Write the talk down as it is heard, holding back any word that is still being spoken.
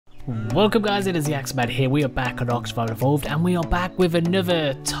Welcome guys, it is the AxeMan here. We are back on Ark Survival Evolved and we are back with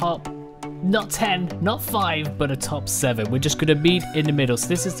another top, not 10, not 5, but a top 7. We're just going to meet in the middle. So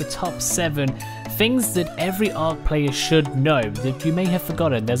this is the top 7 things that every Ark player should know that you may have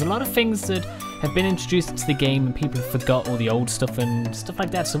forgotten. There's a lot of things that have been introduced into the game and people have forgot all the old stuff and stuff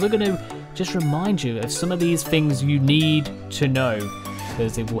like that. So we're going to just remind you of some of these things you need to know,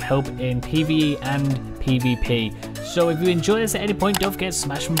 because it will help in PvE and PvP. So if you enjoy this at any point, don't forget to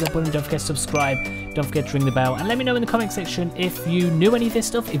smash the button, don't forget to subscribe, don't forget to ring the bell, and let me know in the comment section if you knew any of this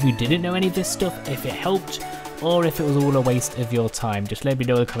stuff, if you didn't know any of this stuff, if it helped, or if it was all a waste of your time. Just let me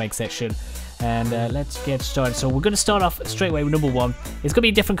know in the comment section, and let's get started. So we're going to start off straight away with number 1. It's going to be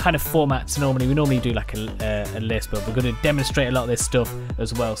a different kind of format to normally. We normally do like a list, but we're going to demonstrate a lot of this stuff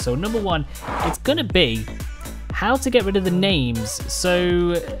as well. So number 1, it's going to be how to get rid of the names.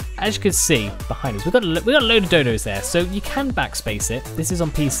 So as you can see behind us, we've got a load of dodos there. So you can backspace it. This is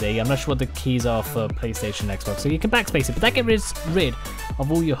on PC. I'm not sure what the keys are for PlayStation and Xbox. So you can backspace it, but that gets rid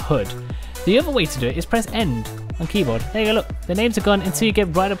of all your HUD. The other way to do it is press end on keyboard. There you go, look. The names are gone until you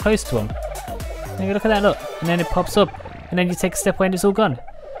get right up close to them. There you go, look at that, look. And then it pops up, and then you take a step away and it's all gone.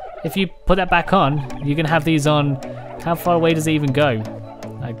 If you put that back on, you can have these on. How far away does it even go?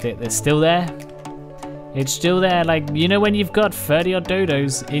 Like they're still there. It's still there, like, you know when you've got 30 odd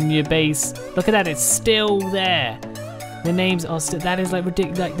dodos in your base, look at that, it's still there. The names are still, that is like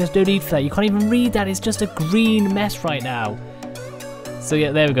ridiculous, like, there's no need for that. You can't even read that, it's just a green mess right now. So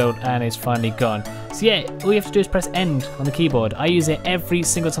yeah, there we go, and it's finally gone. So yeah, all you have to do is press end on the keyboard. I use it every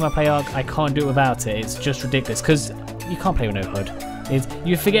single time I play Ark. I can't do it without it, it's just ridiculous, because you can't play with no HUD.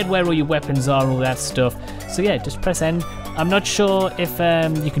 You forget where all your weapons are and all that stuff. So yeah, just press end. I'm not sure if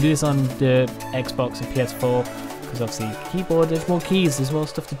you can do this on the Xbox and PS4, because obviously keyboard, there's more keys, there's more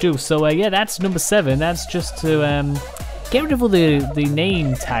stuff to do. So yeah, that's number 7. That's just to get rid of all the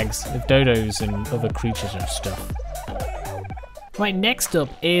name tags of dodos and other creatures and stuff. Right, next up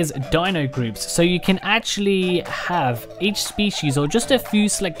is dino groups. So you can actually have each species or just a few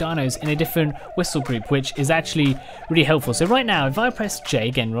select dinos in a different whistle group, which is actually really helpful. So right now, if I press J,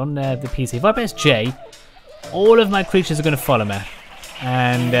 again, we're on the PC, if I press J, all of my creatures are going to follow me.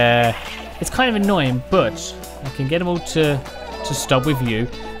 And it's kind of annoying, but I can get them all to stop with you.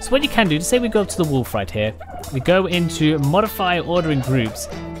 So what you can do, to say we go up to the wolf right here, we go into modify ordering groups,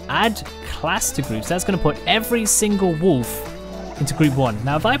 add class to groups. That's going to put every single wolf into group 1.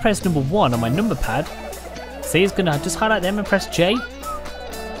 Now if I press number 1 on my number pad, see, it's going to just highlight them and press J.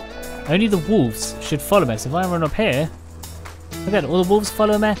 Only the wolves should follow me. So if I run up here, look at it, all the wolves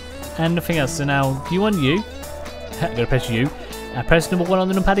follow me and nothing else. So now you on you, I'm going to press U. I press number 1 on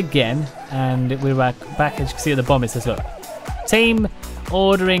the numpad again, and we're back as you can see at the bottom. It says, look, team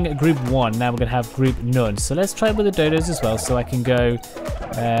ordering group 1. Now we're going to have group none. So let's try it with the dodos as well. So I can go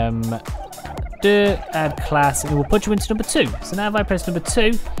add class, and it will put you into number 2. So now if I press number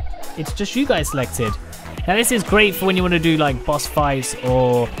 2, it's just you guys selected. Now this is great for when you want to do like boss fights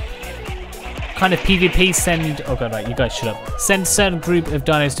or kind of PvP. Send, oh god, right, you guys shut up. Send certain group of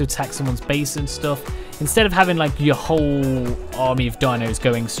dinos to attack someone's base and stuff, instead of having like your whole army of dinos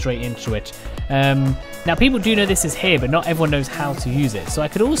going straight into it. Now people do know this is here, but not everyone knows how to use it. So I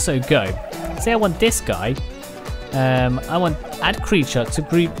could also go, say I want this guy, I want add creature to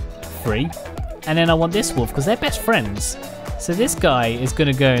group 3, and then I want this wolf because they're best friends. So this guy is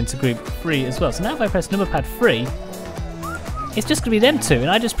going to go into group 3 as well. So now if I press number pad 3, it's just going to be them two, and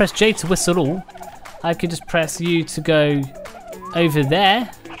I just press J to whistle all. I could just press U to go over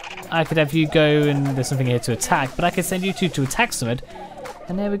there. I could have you go, and there's something here to attack, but I could send you two to attack something,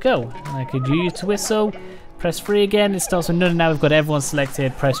 and there we go. And I could use to whistle, press 3 again, it starts with none, and now we've got everyone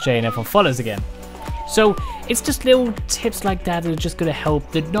selected, press J and everyone follows again. So it's just little tips like that that are just going to help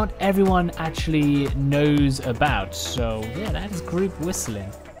that not everyone actually knows about. So yeah, that is group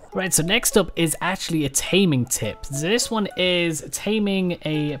whistling. Right, so next up is actually a taming tip. So this one is taming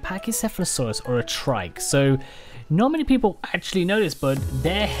a Pachycephalosaurus or a trike. So not many people actually know this, but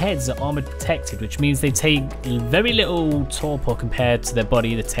their heads are armor protected, which means they take very little torpor compared to their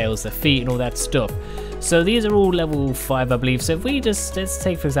body, the tails, their feet, and all that stuff. So these are all level 5, I believe. So if we just, let's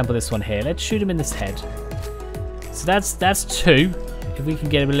take for example this one here. Let's shoot him in this head. So that's 2. If we can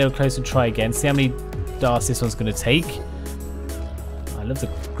get him a little closer and try again, see how many darts this one's going to take. I love the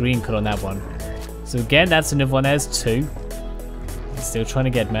green colour on that one. So again, that's another one. There's 2. He's still trying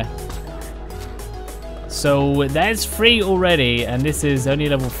to get me. So there's 3 already, and this is only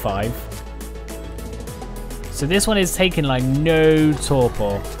level 5. So this one is taking like no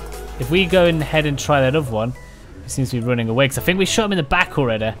torpor. If we go ahead and try that other one, he seems to be running away, because I think we shot him in the back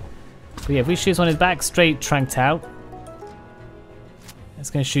already. But yeah, if we shoot one in the back, straight tranked out. It's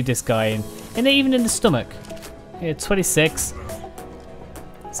going to shoot this guy in. And even in the stomach. Here, 26.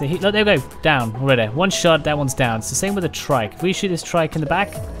 So look, there we go. Down already. One shot, that one's down. It's the same with the trike. If we shoot this trike in the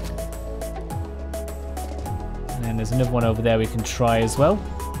back. And then there's another one over there we can try as well.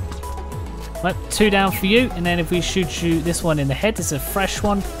 Right, 2 down for you. And then if we shoot you this one in the head, this is a fresh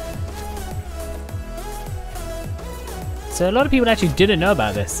one. So a lot of people actually didn't know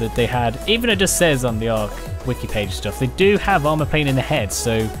about this, that they had, even it just says on the Ark wiki page stuff, they do have armor plane in the head,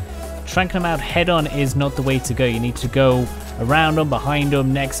 so tranking them out head on is not the way to go. You need to go around them, behind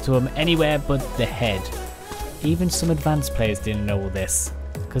them, next to them, anywhere but the head. Even some advanced players didn't know all this,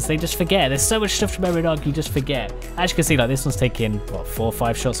 because they just forget. There's so much stuff from every Ark, you just forget. As you can see, like this one's taking, what, 4 or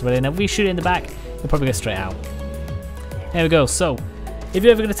 5 shots already, and if we shoot it in the back, you'll probably go straight out. There we go, so if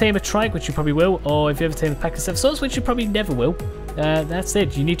you're ever going to tame a trike, which you probably will, or if you ever tame a pack of 7 swords, which you probably never will, that's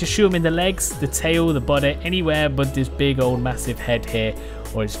it. You need to shoot them in the legs, the tail, the body, anywhere but this big old massive head here,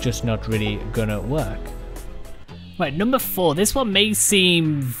 or it's just not really gonna work. Right, number 4. This one may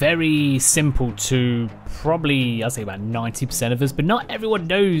seem very simple to probably, I'd say about 90% of us, but not everyone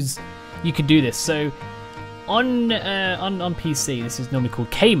knows you can do this. So on PC, this is normally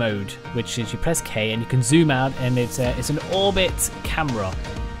called K mode, which is you press K and you can zoom out, and it's an orbit camera.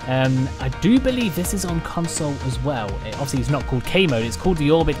 I do believe this is on console as well. Obviously, it's not called K mode; it's called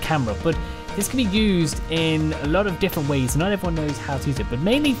the orbit camera. But this can be used in a lot of different ways. Not everyone knows how to use it, but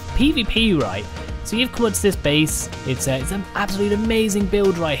mainly PvP, right? So you've come to this base. It's an absolutely amazing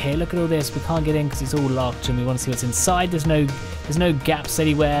build right here. Look at all this. We can't get in because it's all locked, and we want to see what's inside. There's no gaps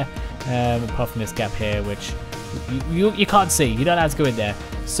anywhere. Apart from this gap here, which you can't see. You're not allowed to go in there,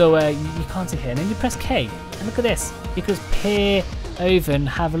 so you can't see here. And then you press K, and look at this. You can just peer over and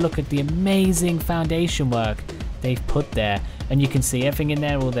have a look at the amazing foundation work they've put there, and you can see everything in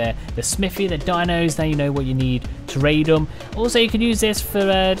there. All the smithy, the dinos. Now you know what you need to raid them. Also, you can use this for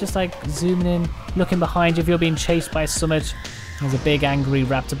just like zooming in, looking behind you if you're being chased by a summit. There's a big angry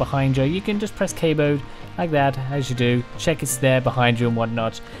raptor behind you. You can just press K mode like that, as you do. Check it's there behind you and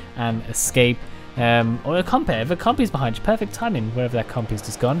whatnot, and escape. Or a compare. If a compy's behind you, perfect timing. Wherever that compy's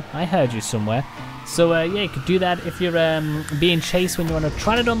just gone, I heard you somewhere. So yeah, you could do that if you're being chased when you want to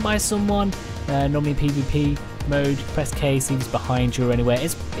try it on by someone. Normally PvP mode, press K, see if it's behind you or anywhere.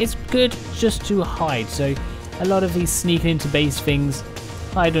 It's good just to hide. So a lot of these sneaking into base things,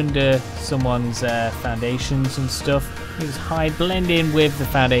 hide under someone's foundations and stuff. You just hide, blend in with the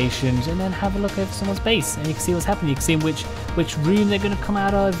foundations, and then have a look at someone's base, and you can see what's happening. You can see which room they're going to come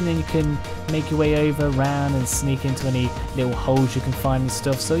out of, and then you can make your way over, around, and sneak into any little holes you can find and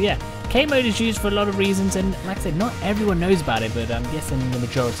stuff. So yeah, K mode is used for a lot of reasons, and like I said, not everyone knows about it, but I'm guessing the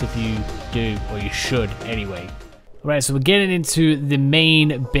majority of you do, or you should anyway. Right, so we're getting into the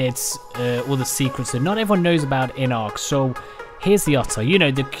main bits, all the secrets that not everyone knows about in Ark. So here's the otter, you know,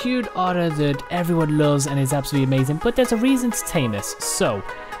 the cute otter that everyone loves and is absolutely amazing, but there's a reason to tame this. So,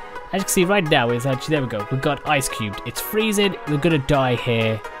 as you can see right now, is actually, there we go, we've got ice cubed. It's freezing, we're gonna die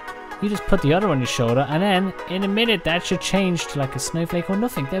here. You just put the otter on your shoulder, and then in a minute that should change to like a snowflake or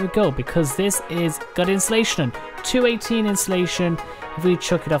nothing. There we go, because this is got insulation, 218 insulation. If we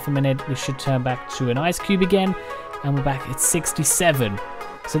chuck it off a minute, we should turn back to an ice cube again, and we're back at 67.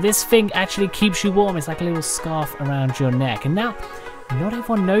 So this thing actually keeps you warm. It's like a little scarf around your neck. And now, not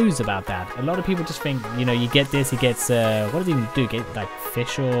everyone knows about that. A lot of people just think, you know, you get this, he gets, what does he even do? Get like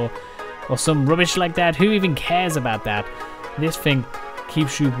fish or some rubbish like that? Who even cares about that? This thing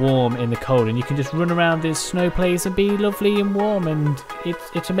keeps you warm in the cold, and you can just run around this snow place and be lovely and warm, and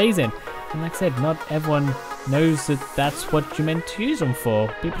it's amazing. And like I said, not everyone knows that that's what you're meant to use them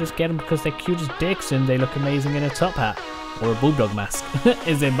for. People just get them because they're cute as dicks and they look amazing in a top hat. Or a bulldog mask,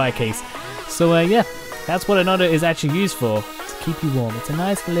 is in my case. So yeah, that's what an otter is actually used for, to keep you warm. It's a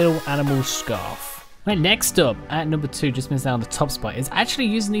nice little animal scarf. Right, next up, at number 2, just missing out on the top spot, is actually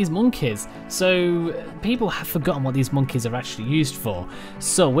using these monkeys. So people have forgotten what these monkeys are actually used for.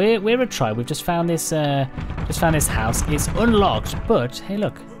 So we're a tribe. We've just found this house. It's unlocked, but hey,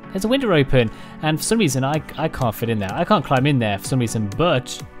 look, there's a window open, and for some reason I can't fit in there. I can't climb in there for some reason,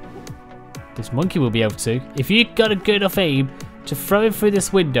 but this monkey will be able to. If you got a good enough aim to throw it through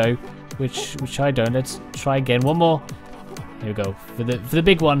this window, which I don't. Let's try again. One more. Here we go. For the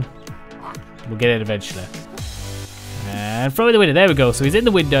big one. We'll get it eventually. And throw it in the window. There we go. So he's in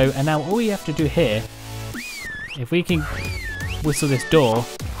the window, and now all you have to do here, if we can whistle this door.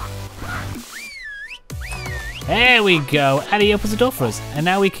 There we go. And he opens the door for us. And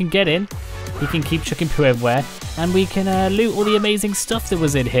now we can get in. We can keep chucking poo everywhere, and we can loot all the amazing stuff that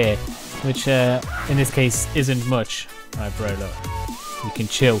was in here. Which, in this case, isn't much. Alright, bro, look. You can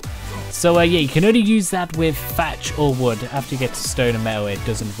chill. So yeah, you can only use that with thatch or wood. After you get to stone and metal, it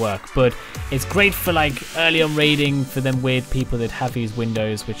doesn't work. But it's great for like early on raiding for them weird people that have these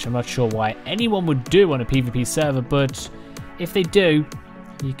windows, which I'm not sure why anyone would do on a PvP server. But if they do,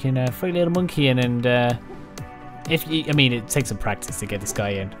 you can throw your little monkey in, and I mean, it takes some practice to get this guy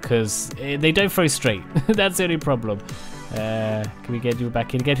in because they don't throw straight. That's the only problem. Can we get you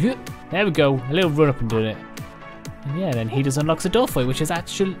back in again? There we go. A little run up and do it. And yeah, then he just unlocks a door for you, which is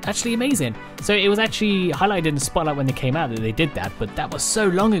actually amazing. So it was actually highlighted in the spotlight when they came out that they did that, but that was so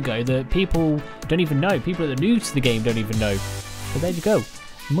long ago that people don't even know. People that are new to the game don't even know. But there you go.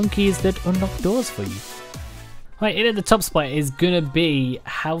 Monkeys that unlock doors for you. Right, in at the top spot is gonna be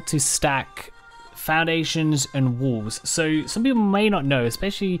how to stack foundations and walls. So some people may not know,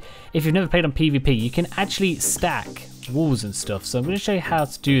 especially if you've never played on PvP, you can actually stack walls and stuff. So I'm going to show you how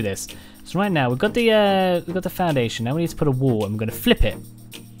to do this. So right now we've got the foundation. Now we need to put a wall. I'm going to flip it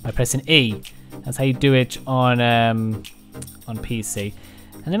by pressing E. That's how you do it on PC.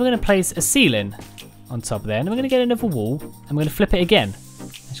 And then we're going to place a ceiling on top there. And then we're going to get another wall. And we're going to flip it again.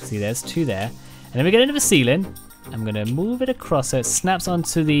 As you can see, there's two there. And then we get another ceiling. I'm going to move it across so it snaps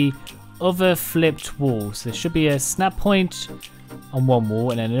onto the other flipped wall. So there should be a snap point on one wall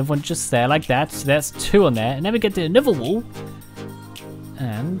and then another one just there like that. So that's two on there. And then we get to another wall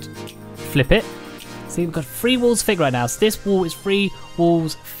and flip it. See, we've got 3 walls thick right now. So this wall is 3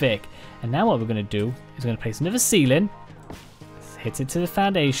 walls thick. And now what we're going to do is we're going to place another ceiling. Hit it to the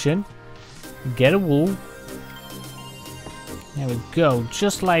foundation. Get a wall. There we go.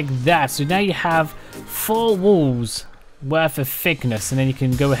 Just like that. So now you have 4 walls worth of thickness, and then you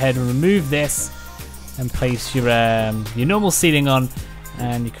can go ahead and remove this and place your normal ceiling on,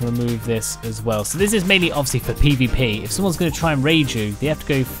 and you can remove this as well. So this is mainly obviously for PvP. If someone's going to try and raid you, they have to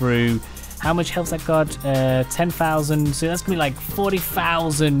go through how much health that got, 10,000, so that's gonna be like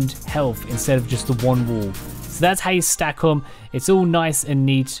 40,000 health instead of just the one wall. So that's how you stack them. It's all nice and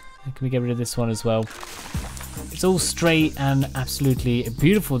neat. Can we get rid of this one as well? It's all straight and absolutely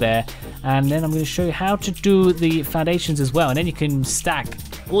beautiful there. And then I'm going to show you how to do the foundations as well. And then you can stack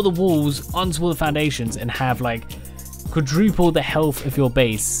all the walls onto all the foundations and have like quadruple the health of your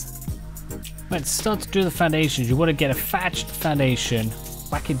base. Right, to start to do the foundations, you want to get a thatched foundation,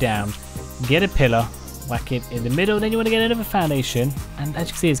 whack it down, get a pillar, whack it in the middle, then you want to get another foundation. And as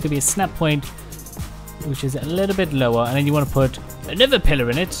you can see, it's going to be a snap point, which is a little bit lower. And then you want to put another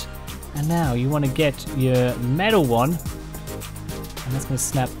pillar in it. And now you want to get your metal one, and that's going to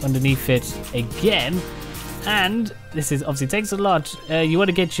snap underneath it again. And this is obviously takes a lot. You want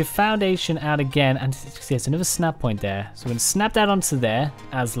to get your foundation out again, and see, it's another snap point there. So we're going to snap that onto there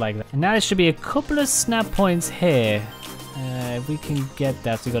as like that. And now there should be a couple of snap points here. If we can get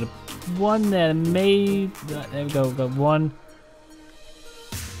that, so we got one there. Maybe there we go. We've got one.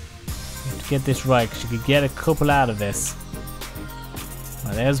 We have to get this right because you could get a couple out of this.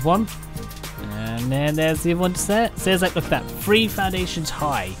 Well, there's one, and then there's the other one just there. So there's like, look at that, 3 foundations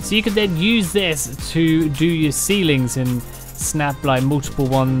high. So you can then use this to do your ceilings and snap like multiple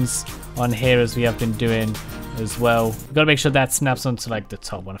ones on here as we have been doing as well. We've got to make sure that snaps onto like the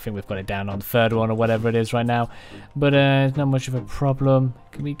top one. I think we've got it down on the 3rd one or whatever it is right now. But it's not much of a problem.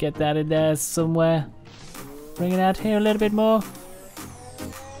 Can we get that in there somewhere? Bring it out here a little bit more.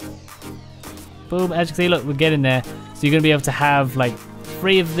 Boom, as you can see, look, we're getting there. So you're going to be able to have like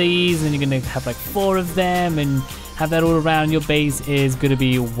 3 of these, and you're going to have like 4 of them, and have that all around. Your base is going to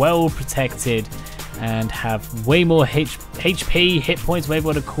be well protected and have way more HP, hit points, whatever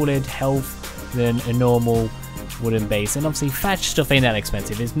you want to call it, health than a normal wooden base. And obviously thatch stuff ain't that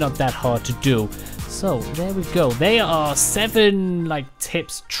expensive. It's not that hard to do. So there we go. There are 7 like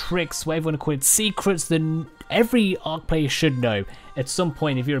tips, tricks, whatever you want to call it, secrets that every ARK player should know at some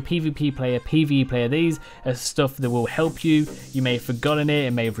point. If you're a PvP player, PvE player, these are stuff that will help you. You may have forgotten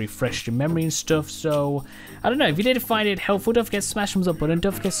it may have refreshed your memory and stuff. So I don't know, if you did find it helpful, don't forget to smash the thumbs up button,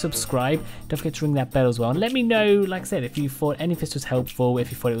 don't forget to subscribe, don't forget to ring that bell as well, and let me know, like I said, if you thought any of this was helpful,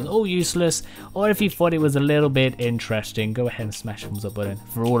 if you thought it was all useless, or if you thought it was a little bit interesting. Go ahead and smash the thumbs up button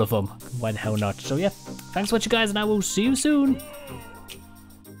for all of them. Why the hell not? So yeah, thanks for watching guys, and I will see you soon.